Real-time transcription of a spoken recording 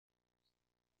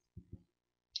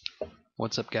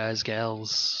What's up, guys,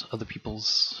 gals, other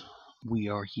peoples? We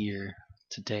are here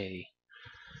today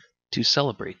to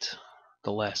celebrate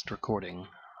the last recording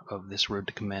of this Road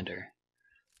to Commander.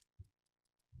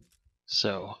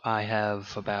 So, I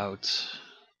have about,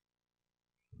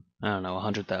 I don't know,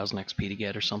 100,000 XP to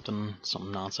get or something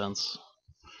nonsense.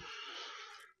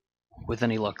 With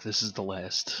any luck, this is the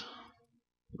last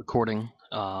recording.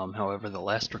 However, the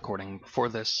last recording before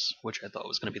this, which I thought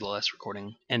was going to be the last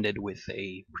recording, ended with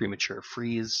a premature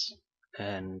freeze,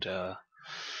 and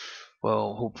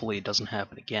well, hopefully it doesn't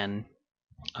happen again.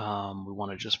 We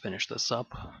want to just finish this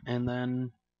up, and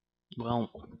then, well,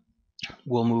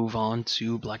 we'll move on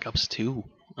to Black Ops 2.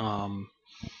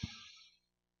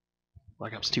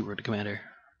 Black Ops 2 Road to Commander,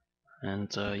 and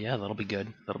yeah, that'll be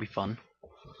good. That'll be fun.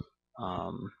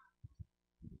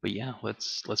 But yeah,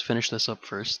 let's finish this up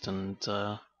first, and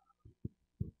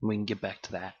we can get back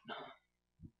to that.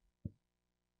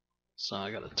 So I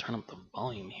gotta turn up the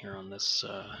volume here on this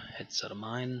headset of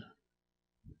mine.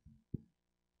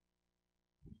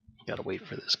 Gotta wait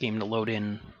for this game to load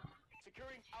in.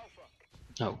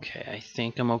 Okay, I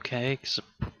think I'm okay, because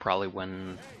probably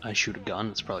when I shoot a gun,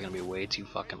 it's probably gonna be way too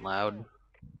fucking loud.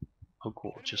 Oh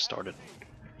cool, it just started.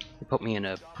 It put me in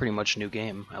a pretty much new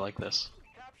game. I like this.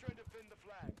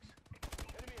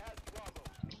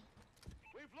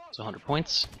 It's 100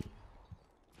 points.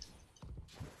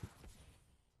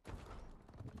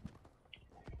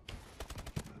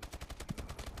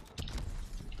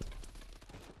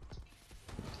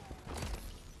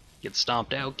 Get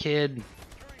stomped out, kid.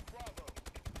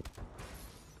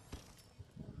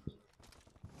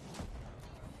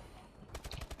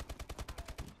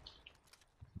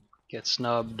 Get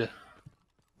snubbed.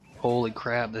 Holy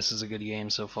crap, this is a good game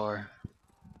so far.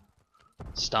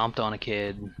 Stomped on a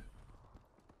kid.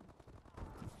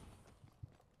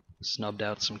 Snubbed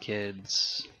out some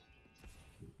kids.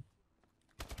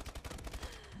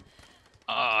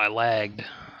 Oh, I lagged.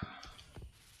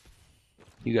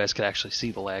 You guys could actually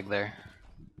see the lag there.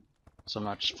 So I'm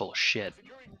not just full of shit.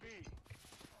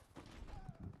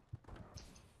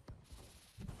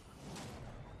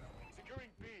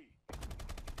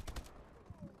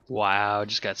 Wow,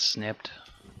 just got snipped.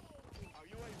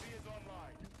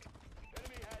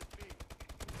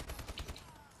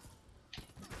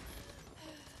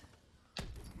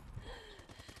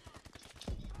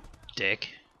 Dick.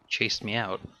 Chased me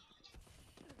out.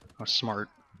 I was smart.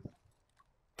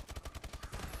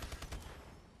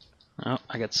 Oh,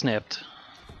 I got snipped.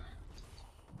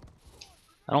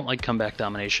 I don't like comeback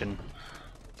domination,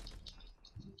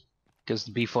 because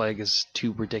the B flag is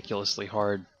too ridiculously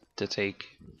hard to take.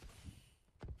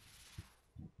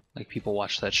 Like, people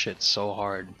watch that shit so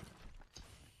hard.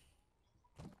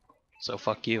 So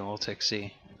fuck you, I'll take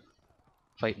C.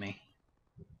 Fight me.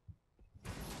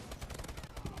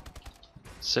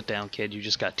 Sit down, kid, you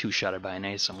just got two-shotted by an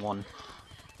ace and one.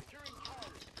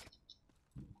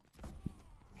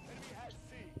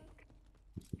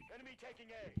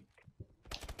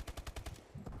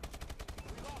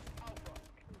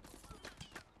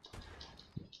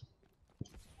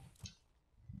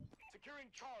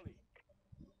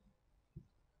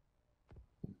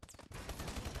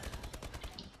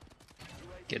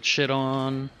 Get shit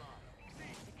on.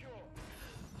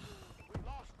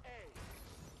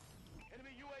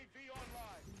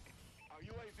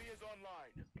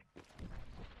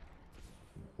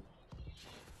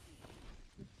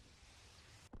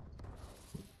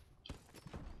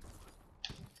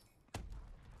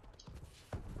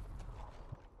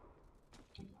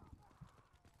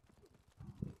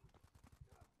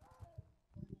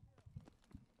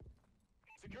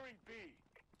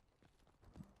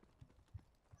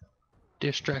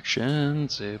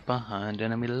 Distractions behind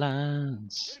enemy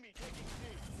lines.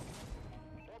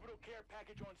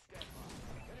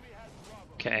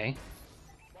 Okay.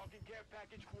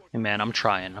 Hey man, I'm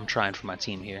trying for my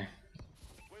team here.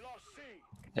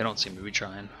 They don't seem to be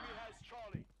trying.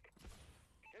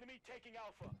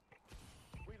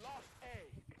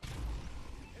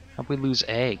 How'd we lose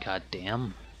A? God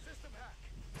damn.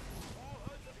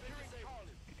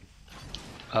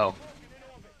 Oh.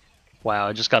 Wow,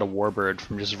 I just got a warbird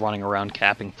from just running around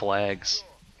capping flags.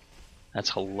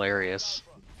 That's hilarious.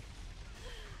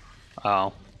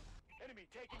 Oh.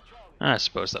 I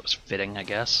suppose that was fitting, I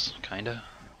guess. Kinda.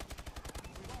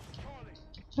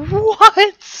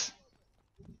 What?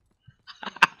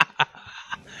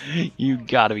 You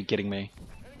gotta be kidding me.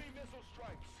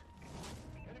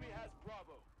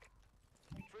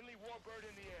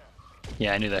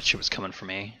 Yeah, I knew that shit was coming for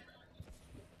me.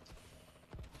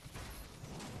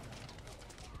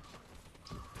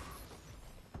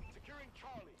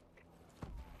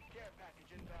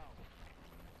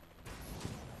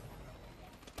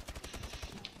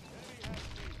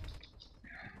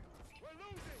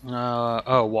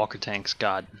 Oh, walker tanks.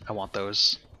 God, I want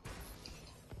those.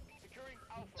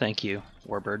 Thank you,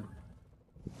 Warbird.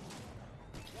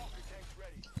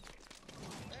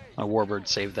 My Warbird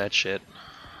saved that shit.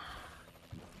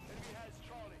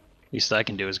 Least I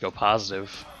can do is go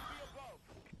positive.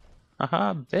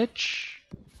 Haha, bitch.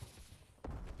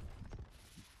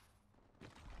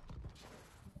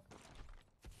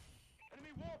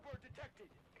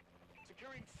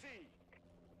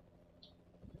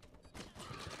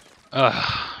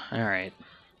 Ugh, alright.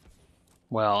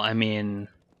 Well, I mean,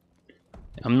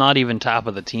 I'm not even top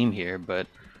of the team here, but,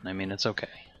 I mean, it's okay.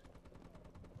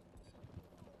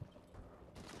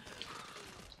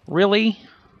 Really?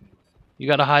 You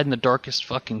gotta hide in the darkest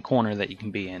fucking corner that you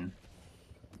can be in.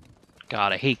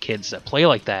 God, I hate kids that play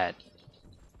like that.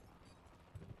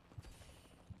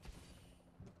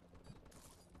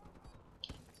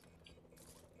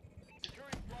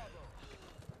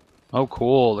 Oh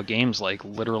cool, the game's like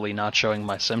literally not showing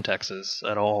my Simtexes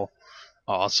at all.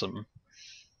 Awesome.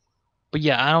 But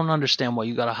yeah, I don't understand why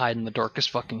you gotta hide in the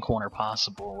darkest fucking corner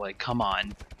possible. Like, come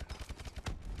on.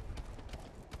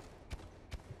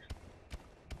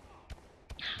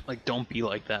 Like, don't be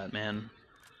like that, man.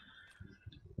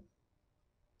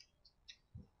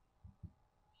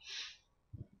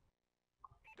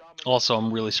 Also,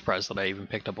 I'm really surprised that I even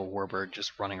picked up a Warbird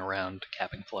just running around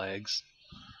capping flags.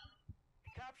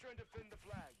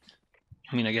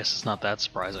 I mean, I guess it's not that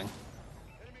surprising.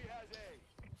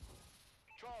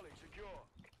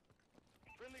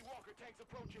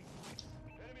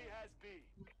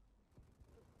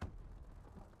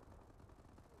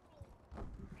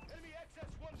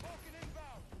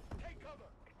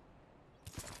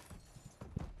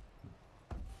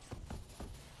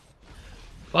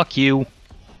 Fuck you.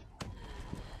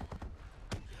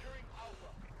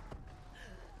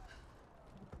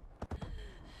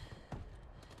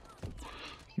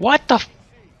 What the f—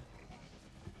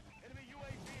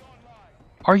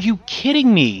 Are you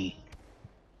kidding me?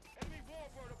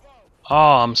 Oh,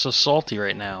 I'm so salty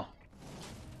right now.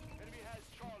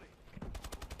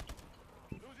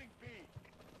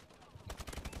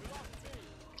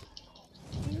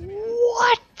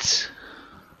 What?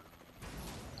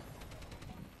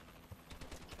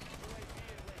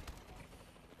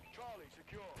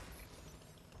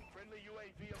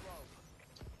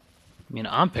 I mean,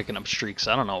 I'm picking up streaks.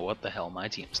 I don't know what the hell my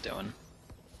team's doing.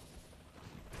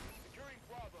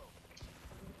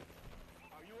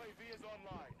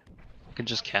 I could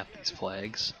just cap these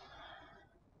flags.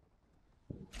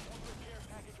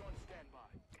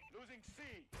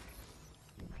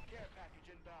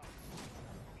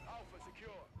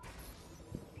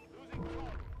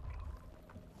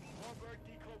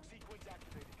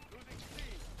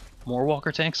 More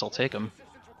walker tanks? I'll take them.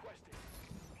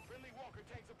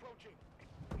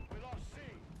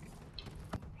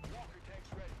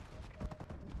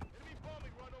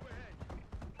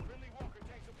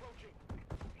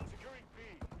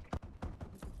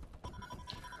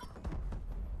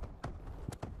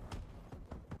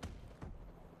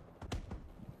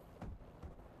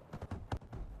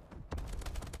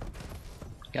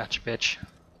 Gotcha, bitch.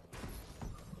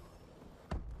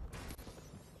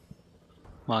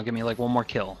 Come on, give me like one more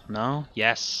kill. No?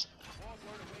 Yes.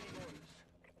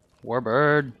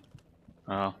 Warbird.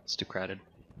 Oh, it's too crowded.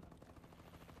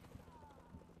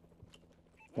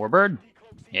 Warbird?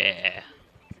 Yeah.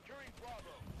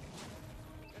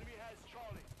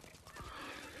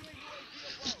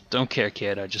 Don't care,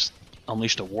 kid. I just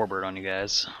unleashed a Warbird on you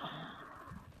guys.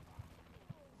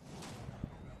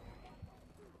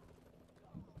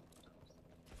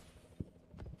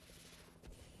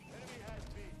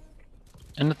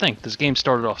 And to think, this game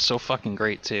started off so fucking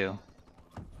great, too.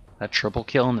 That triple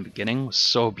kill in the beginning was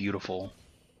so beautiful.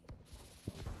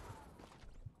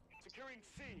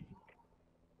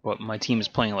 But my team is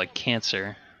playing like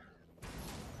cancer.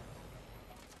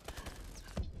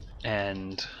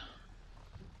 And...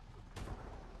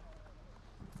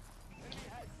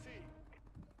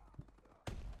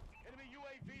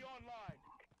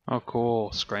 oh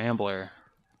cool, Scrambler.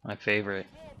 My favorite.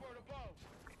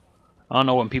 I don't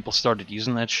know when people started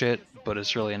using that shit, but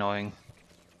it's really annoying.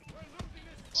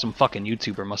 Some fucking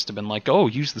YouTuber must have been like, oh,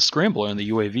 use the Scrambler in the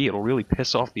UAV, it'll really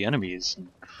piss off the enemies.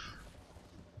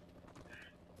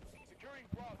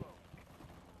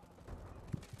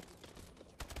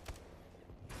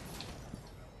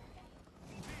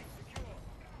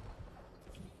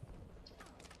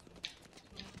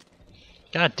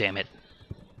 God damn it.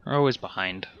 We're always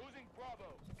behind.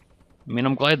 I mean,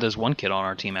 I'm glad there's one kid on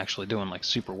our team actually doing, like,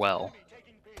 super well.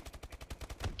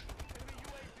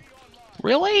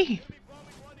 Really?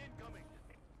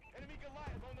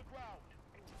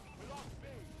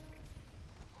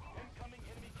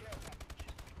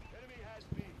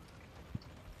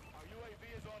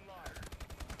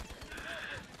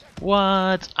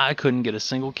 What? I couldn't get a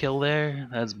single kill there?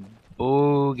 That's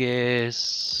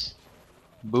bogus.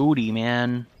 Booty,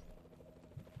 man.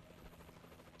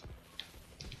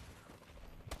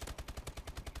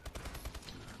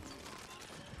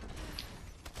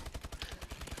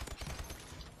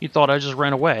 You thought I just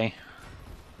ran away.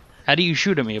 How do you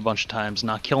shoot at me a bunch of times,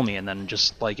 not kill me, and then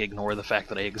just, like, ignore the fact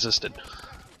that I existed?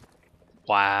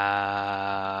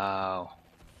 Wow.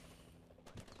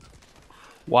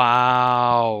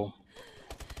 Wow.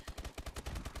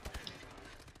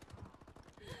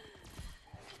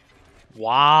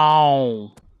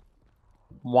 Wow.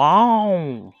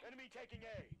 Wow.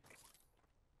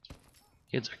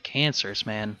 Kids are cancerous,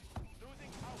 man.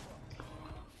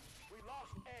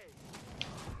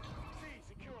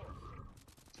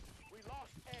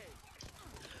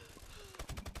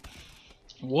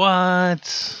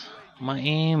 What? My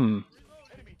aim.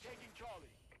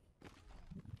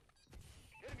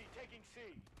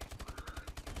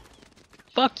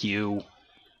 Fuck you.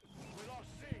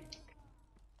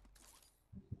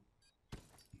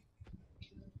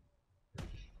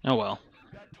 Oh well.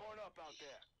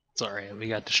 It's alright, we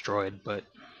got destroyed, but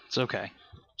it's okay.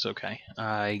 It's okay.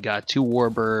 I got 2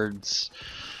 warbirds.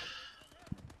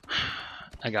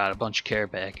 I got a bunch of care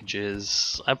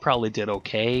packages. I probably did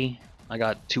okay. I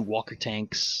got 2 walker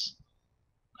tanks.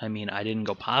 I mean, I didn't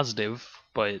go positive,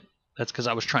 but that's because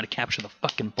I was trying to capture the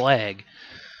fucking flag.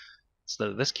 Instead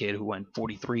of this kid who went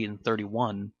 43 and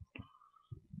 31.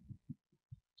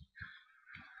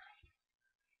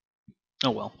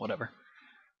 Oh well, whatever.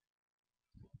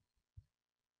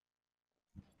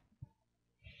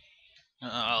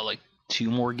 Like 2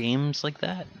 more games like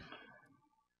that?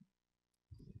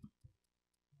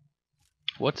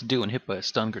 What to do when hit by a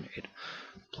stun grenade?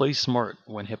 Play smart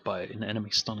when hit by an enemy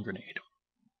stun grenade.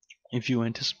 If you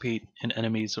anticipate an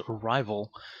enemy's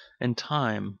arrival and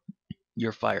time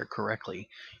your fire correctly,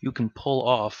 you can pull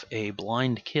off a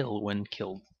blind kill when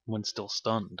still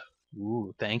stunned.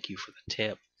 Ooh, thank you for the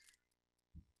tip.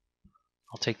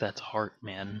 I'll take that to heart,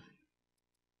 man.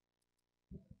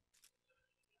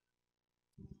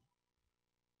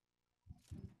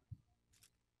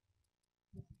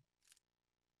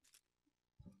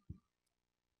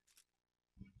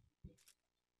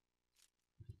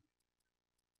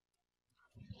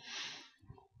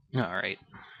 Alright.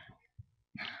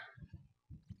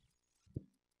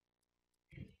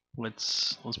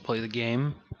 Let's play the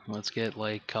game. Let's get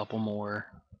like couple more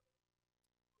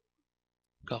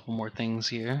things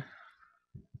here.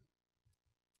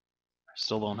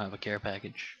 Still don't have a care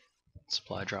package.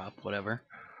 Supply drop, whatever.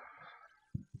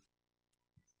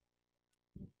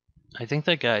 I think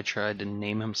that guy tried to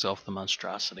name himself the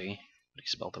Monstrosity, but he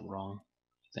spelled it wrong,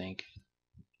 I think.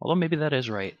 Although maybe that is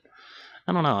right.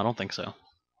 I don't know, I don't think so.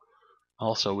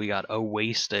 Also, we got a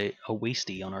wasty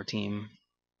on our team,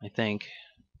 I think.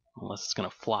 Unless it's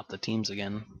gonna flop the teams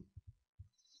again.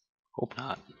 Hope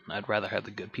not. I'd rather have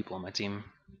the good people on my team.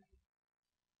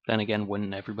 Then again,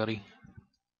 wouldn't everybody?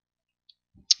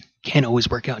 Can't always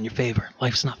work out in your favor.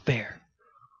 Life's not fair.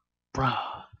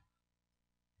 Bruh.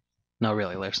 No,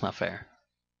 really, life's not fair.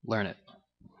 Learn it.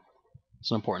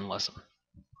 It's an important lesson.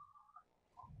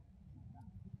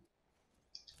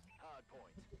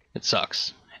 It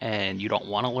sucks, and you don't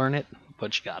want to learn it,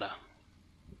 but you gotta.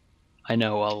 I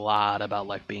know a lot about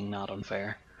life being not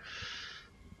unfair.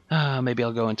 Maybe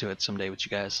I'll go into it someday with you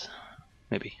guys.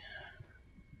 Maybe.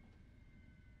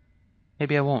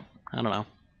 Maybe I won't. I don't know.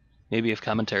 Maybe if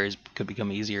commentaries could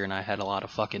become easier and I had a lot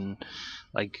of fucking,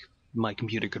 like, my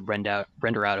computer could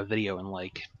render out a video in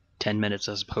like 10 minutes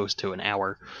as opposed to an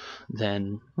hour,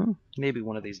 then maybe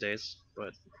one of these days.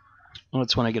 But well,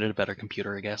 it's when I get a better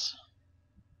computer, I guess.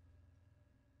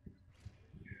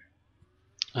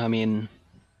 I mean,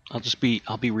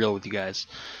 I'll be real with you guys.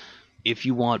 If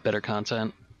you want better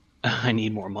content, I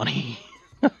need more money.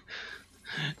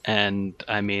 And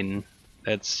I mean,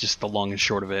 that's just the long and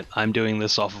short of it. I'm doing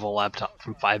this off of a laptop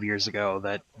from 5 years ago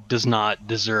that does not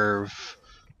deserve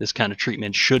this kind of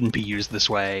treatment, shouldn't be used this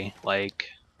way. Like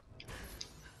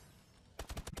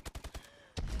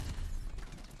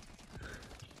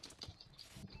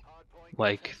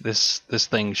this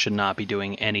thing should not be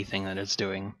doing anything that it's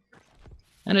doing.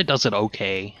 And it does it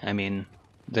okay. I mean,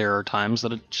 there are times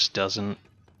that it just doesn't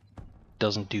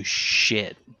do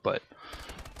shit, but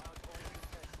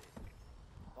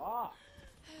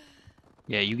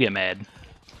yeah, you get mad.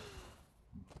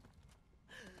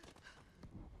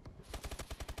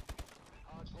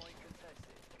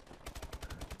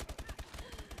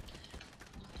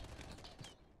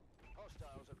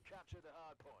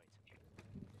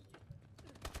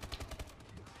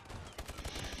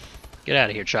 Get out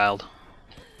of here, child.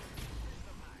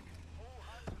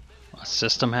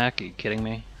 system hack? Are you kidding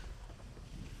me?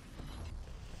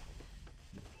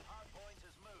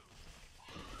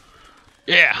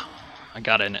 Yeah! I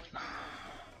got in it. I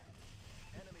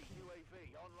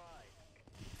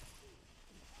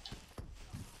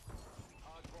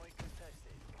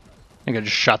think I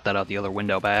just shot that out the other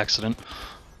window by accident.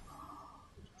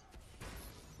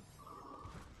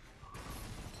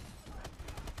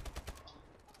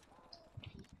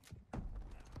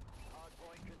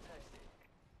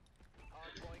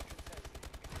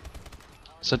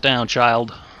 Sit down,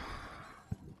 child.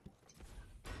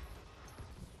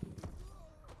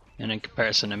 And in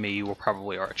comparison to me, you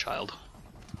probably are a child.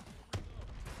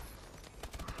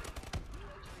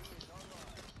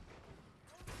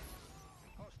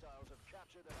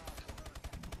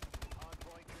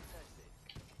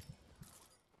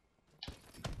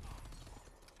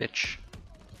 Bitch.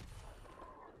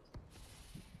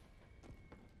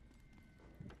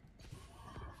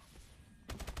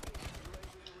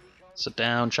 Sit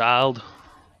down, child.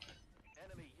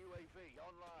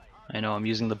 I know I'm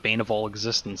using the bane of all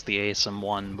existence, the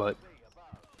ASM-1, but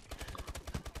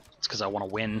it's because I want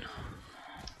to win.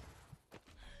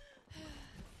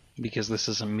 Because this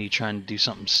isn't me trying to do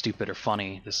something stupid or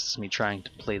funny, this is me trying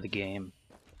to play the game.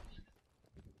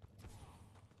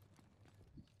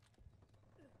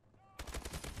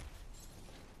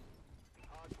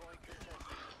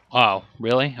 Oh,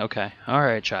 really? Okay.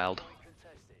 Alright, child.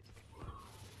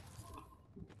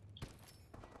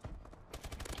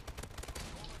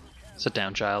 Sit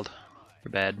down, child.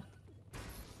 You're bad.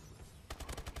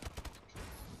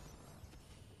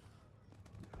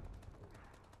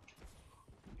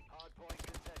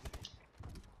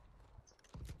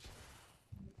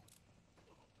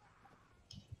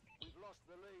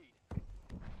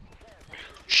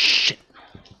 Shit.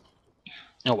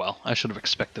 Oh well, I should have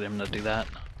expected him to do that.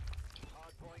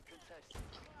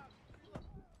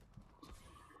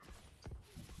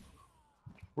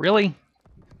 Really?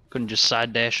 Couldn't just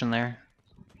side dash in there?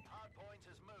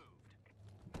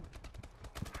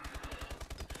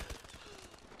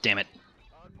 Damn it.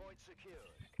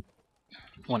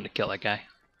 Wanted to kill that guy.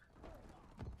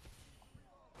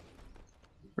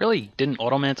 Really? Didn't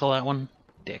auto-mantle that one?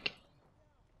 Dick.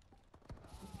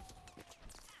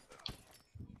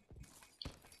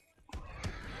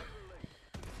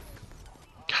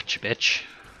 Gotcha, bitch.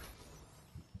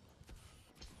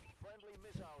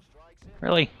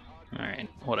 Really? Alright,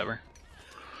 whatever.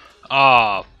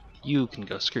 Ah, you can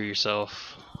go screw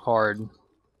yourself hard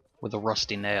with a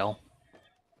rusty nail.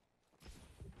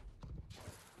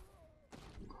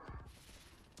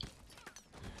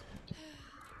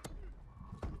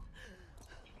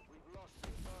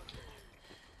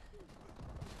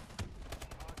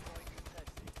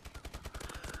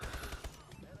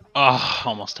 Ah,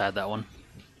 almost had that one.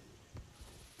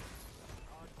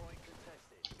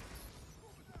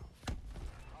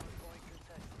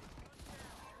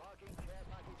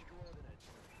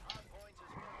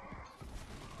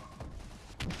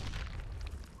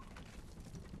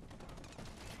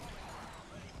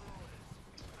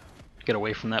 Get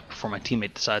away from that before my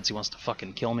teammate decides he wants to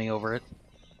fucking kill me over it.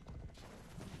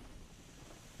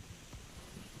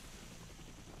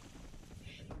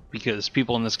 Because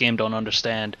people in this game don't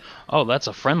understand, oh, that's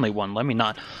a friendly one, let me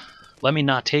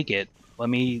not take it. Let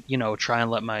me, you know, try and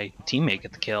let my teammate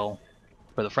get the kill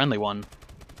for the friendly one.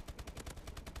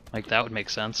 Like, that would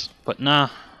make sense. But nah.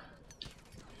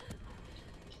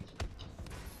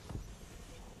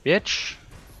 Bitch.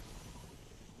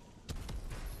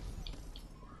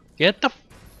 Get the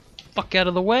fuck out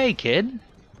of the way, kid.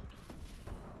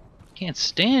 Can't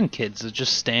stand kids that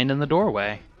just stand in the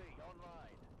doorway.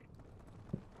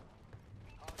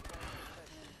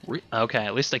 Okay,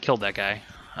 at least I killed that guy.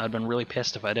 I'd been really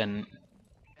pissed if I didn't.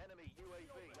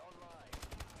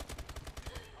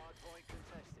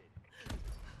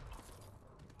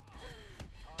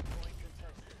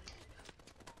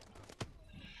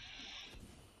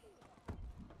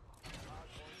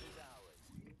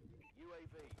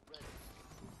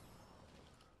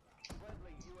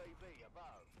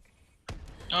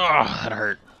 Oh, that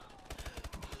hurt.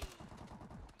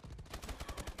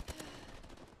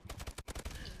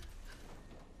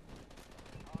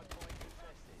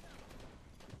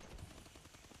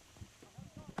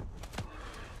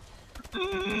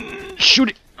 Shoot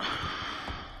it!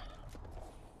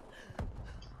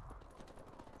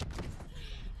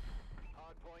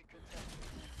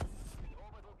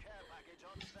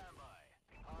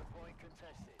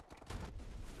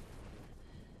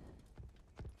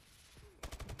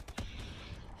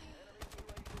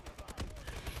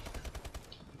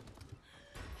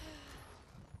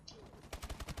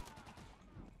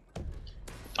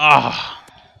 Ah.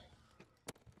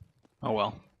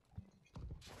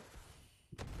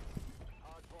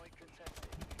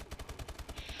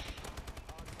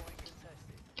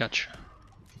 Gotcha.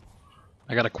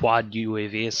 I got a quad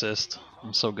UAV assist.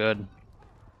 I'm so good.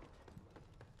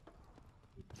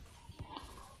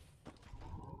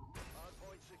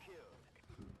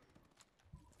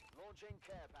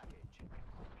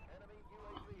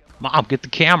 Mom, get the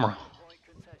camera.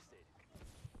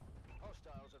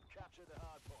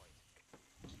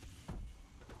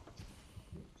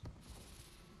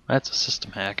 That's a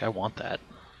system hack. I want that.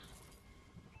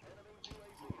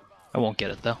 I won't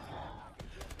get it though.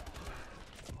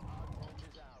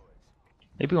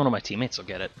 Maybe one of my teammates will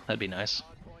get it. That'd be nice.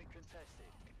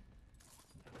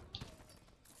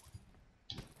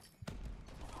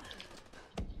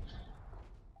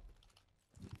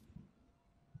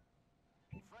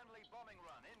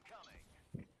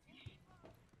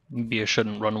 Maybe I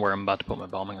shouldn't run where I'm about to put my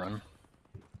bombing run.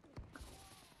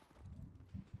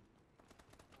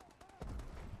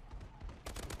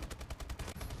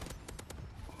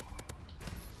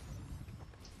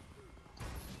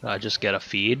 Did I just get a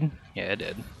feed? Yeah, I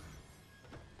did.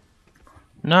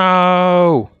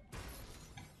 No!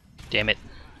 Damn it.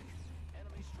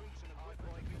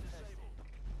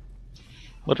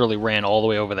 Literally ran all the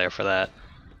way over there for that.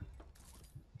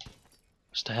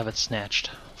 Just to have it snatched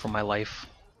from my life.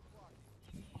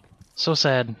 So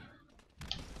sad.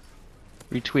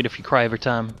 Retweet if you cry every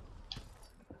time.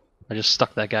 I just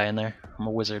stuck that guy in there. I'm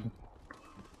a wizard.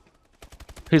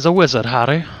 He's a wizard,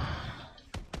 Harry.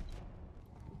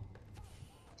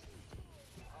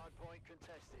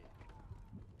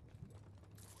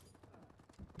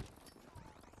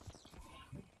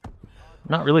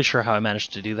 Not really sure how I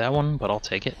managed to do that one, but I'll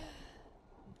take it.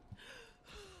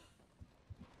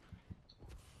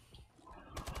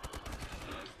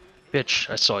 Bitch,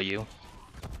 I saw you.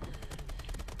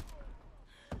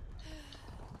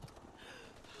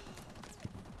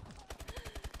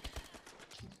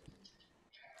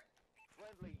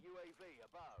 Friendly UAV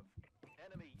above.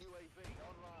 Enemy UAV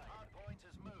online. Hardpoint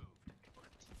has moved.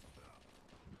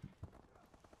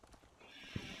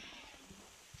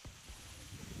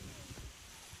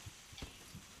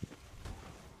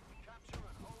 Capture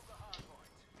and hold the hardpoint.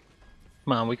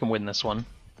 Come on, we can win this one.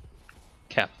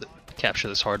 Capture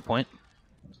this hard point.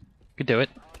 We can do it.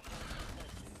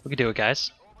 We can do it,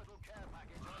 guys.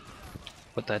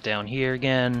 Put that down here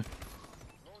again.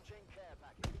 Launching care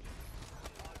package.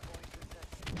 Hardpoint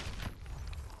contested.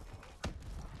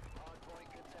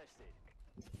 Hardpoint contested.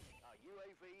 Our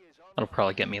UAV is on. That'll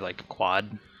probably get me like a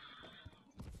quad.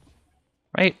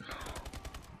 Right?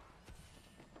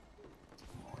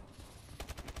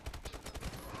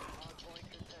 Hardpoint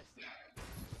contested.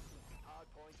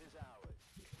 Hardpoint is ours.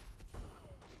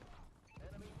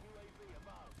 Enemy UAV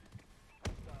above.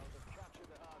 Hostiles have captured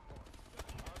the hardpoint.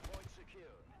 Hardpoint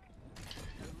secured.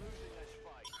 We're losing this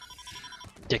fight.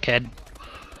 Dickhead. Enemy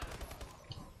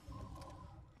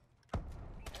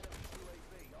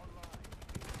UAV online.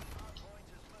 Hardpoint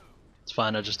has moved. It's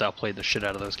fine, I just outplayed the shit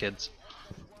out of those kids.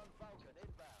 One Falcon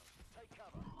inbound. Take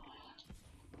cover.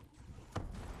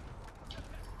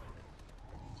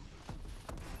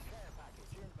 Care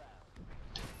package inbound.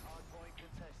 Hardpoint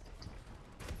contested.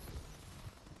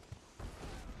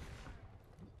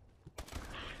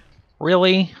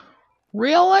 Really?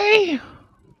 Really?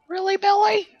 Really,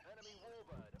 Billy? Enemy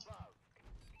warbird above.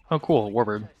 Oh cool,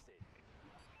 warbird. Tested.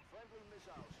 Friendly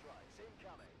missile strikes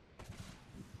incoming.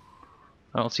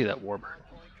 I don't see that warbird.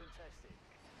 Hardpoint contested.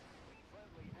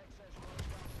 Friendly excess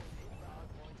Falcon inbound.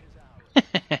 Hardpoint is ours.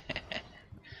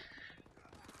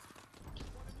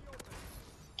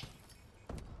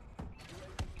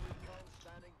 UAV recon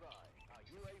standing by. Our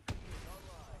UAV is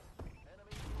online.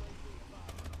 Enemy UAV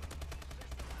above.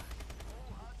 System hacked.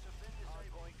 All HUDs have been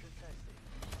disabled. Hardpoint contested.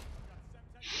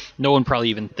 No one probably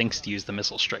even thinks to use the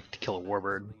missile strike to kill a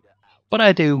warbird. But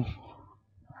I do.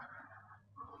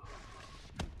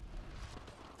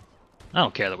 I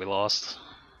don't care that we lost.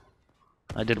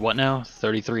 I did what now?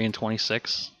 33 and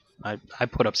 26? I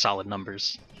put up solid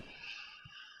numbers.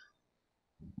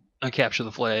 I captured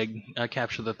the flag. I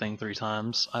captured the thing 3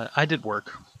 times. I did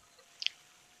work.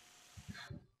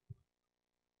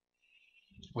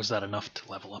 Was that enough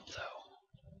to level up though?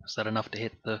 Was that enough to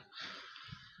hit the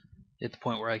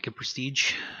point where I could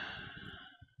prestige?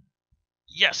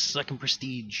 Yes, I can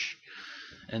prestige.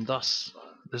 And thus,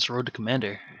 this road to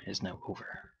Commander is now over.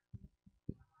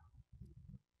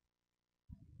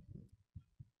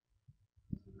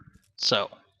 So,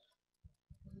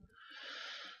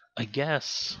 I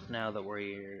guess now that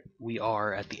we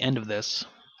are at the end of this,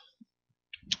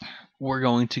 we're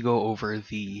going to go over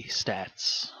the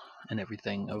stats and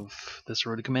everything of this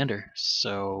road to Commander.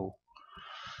 So,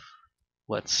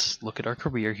 let's look at our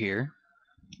career here.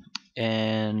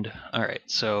 And alright,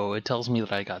 so it tells me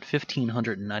that I got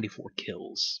 1,594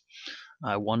 kills.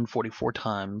 I won 44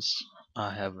 times.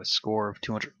 I have a score of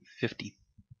 250.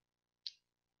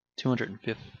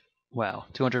 Wow,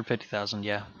 250,000.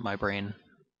 Yeah, my brain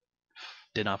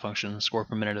did not function. Score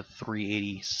per minute of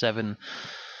 387.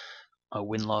 A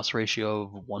win-loss ratio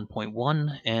of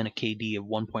 1.1 and a KD of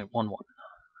 1.11.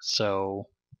 So,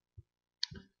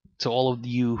 to all of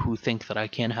you who think that I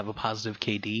can have a positive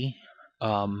KD,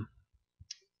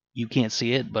 you can't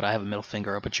see it, but I have a middle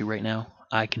finger up at you right now.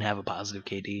 I can have a positive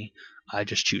KD. I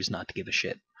just choose not to give a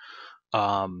shit.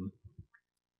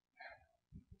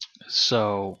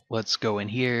 So let's go in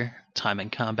here. Time in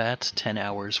combat: 10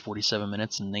 hours, 47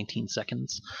 minutes, and 19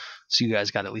 seconds. So you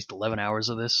guys got at least 11 hours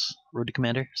of this, Road to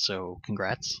Commander. So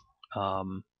congrats.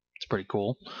 It's pretty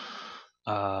cool.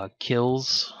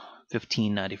 Kills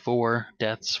 1594,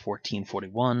 deaths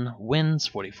 1441, wins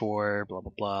 44, blah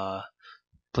blah blah.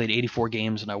 Played 84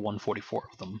 games and I won 44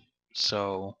 of them.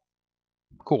 So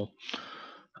cool.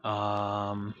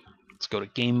 Let's go to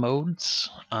game modes.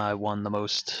 I won the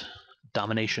most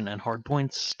domination and hard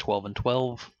points, 12 and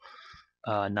 12.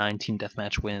 9 team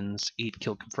deathmatch wins, 8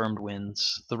 kill confirmed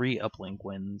wins, 3 uplink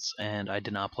wins, and I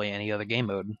did not play any other game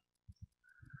mode.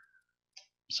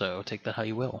 So take that how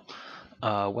you will.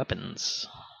 Weapons.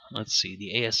 Let's see,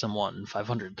 the ASM-1,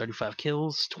 535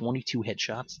 kills, 22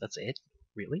 headshots, that's it?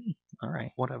 Really?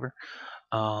 Alright, whatever.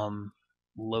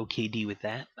 Low KD with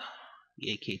that.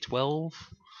 The AK-12,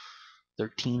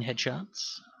 13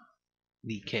 headshots.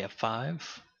 The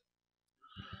KF-5.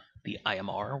 The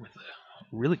IMR with a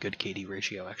really good KD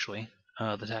ratio, actually.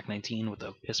 The TAC-19 with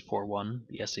a piss-poor one.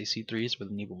 The SAC-3s with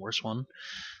an even worse one.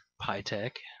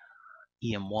 Pytech.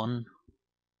 EM-1.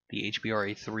 The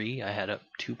HBR-A3, I had a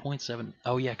 2.7.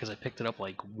 Oh yeah, because I picked it up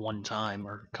like one time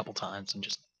or a couple times and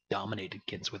just dominated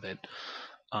kids with it.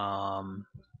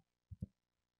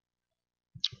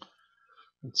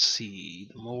 Let's see,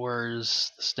 the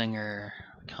Moors, the Stinger,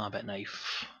 Combat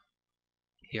Knife,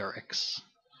 ARX,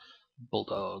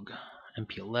 Bulldog,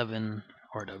 MP11,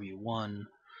 RW1,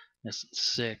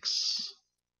 S6.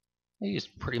 I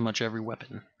used pretty much every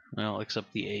weapon. Well,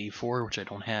 except the AE4, which I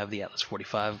don't have, the Atlas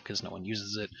 45, because no one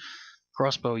uses it.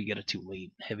 Crossbow, you get it too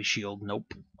late. Heavy shield,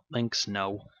 nope. Lynx,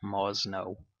 no. Maws,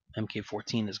 no.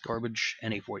 MK14 is garbage.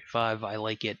 NA45, I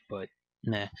like it, but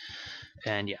nah.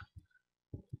 And yeah.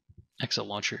 Exo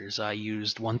launchers, I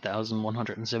used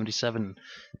 1,177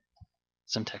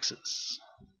 Semtexes.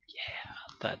 Yeah,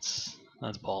 that's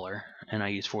baller. And I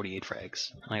used 48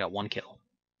 frags. And I got 1 kill.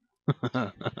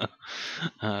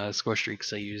 Score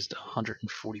streaks, I used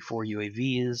 144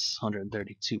 UAVs,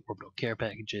 132 orbital care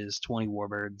packages, 20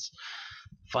 warbirds,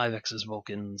 5 X's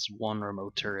Vulcans, 1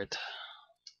 remote turret,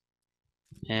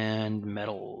 and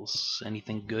medals.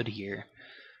 Anything good here?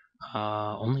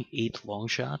 Only 8 long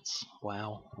shots?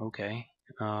 Wow, okay.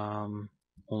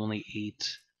 Only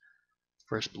 8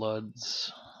 first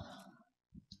bloods.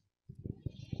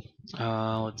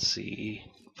 Let's see.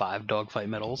 5 dogfight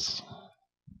medals.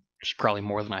 Which is probably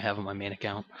more than I have on my main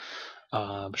account.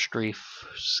 Strafe,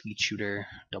 skeet shooter,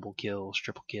 double kills,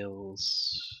 triple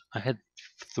kills. I had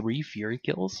 3 fury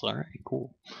kills. Alright,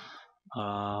 cool.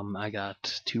 I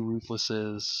got 2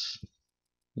 ruthlesses,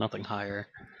 nothing higher.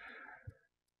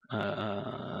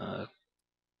 Aerial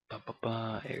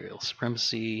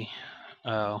supremacy.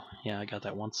 Oh, yeah, I got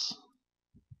that once.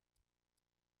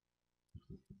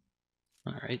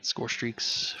 Alright, score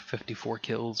streaks, 54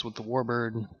 kills with the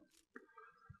warbird.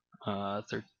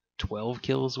 12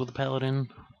 kills with the paladin.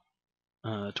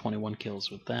 21 kills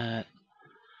with that.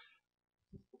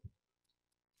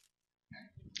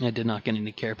 I did not get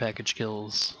any care package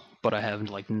kills, but I have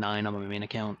like 9 on my main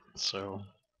account, so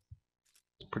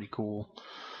pretty cool.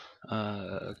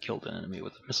 Killed an enemy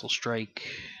with a missile strike,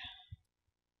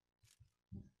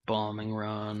 bombing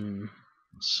run,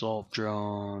 assault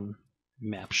drone,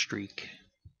 map streak,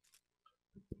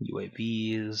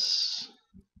 UAVs,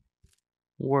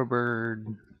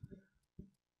 warbird,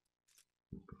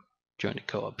 joined a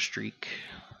co-op streak,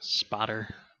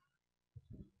 spotter.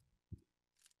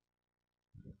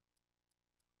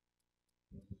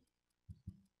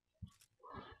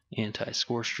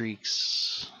 Anti-score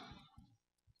streaks.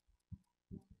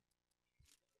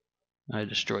 I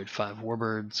destroyed 5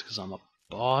 warbirds because I'm a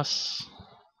boss.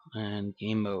 And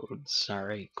game modes.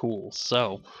 Alright, cool.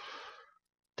 So,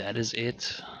 that is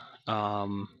it.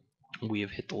 We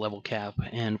have hit the level cap,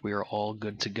 and we are all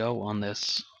good to go on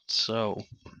this. So,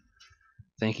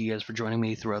 thank you guys for joining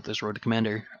me throughout this Road to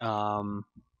Commander.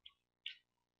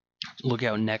 Look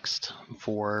out next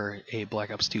for a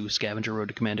Black Ops 2 Scavenger Road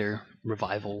to Commander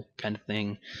revival kind of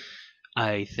thing.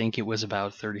 I think it was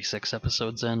about 36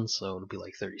 episodes in, so it'll be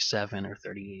like 37 or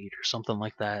 38 or something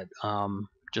like that.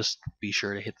 Just be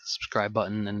sure to hit the subscribe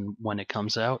button, and when it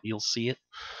comes out, you'll see it.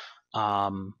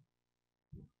 Um,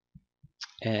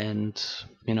 and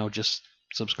just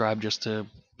subscribe just to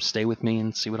stay with me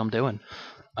and see what I'm doing.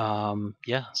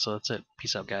 Yeah, so that's it.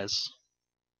 Peace out, guys.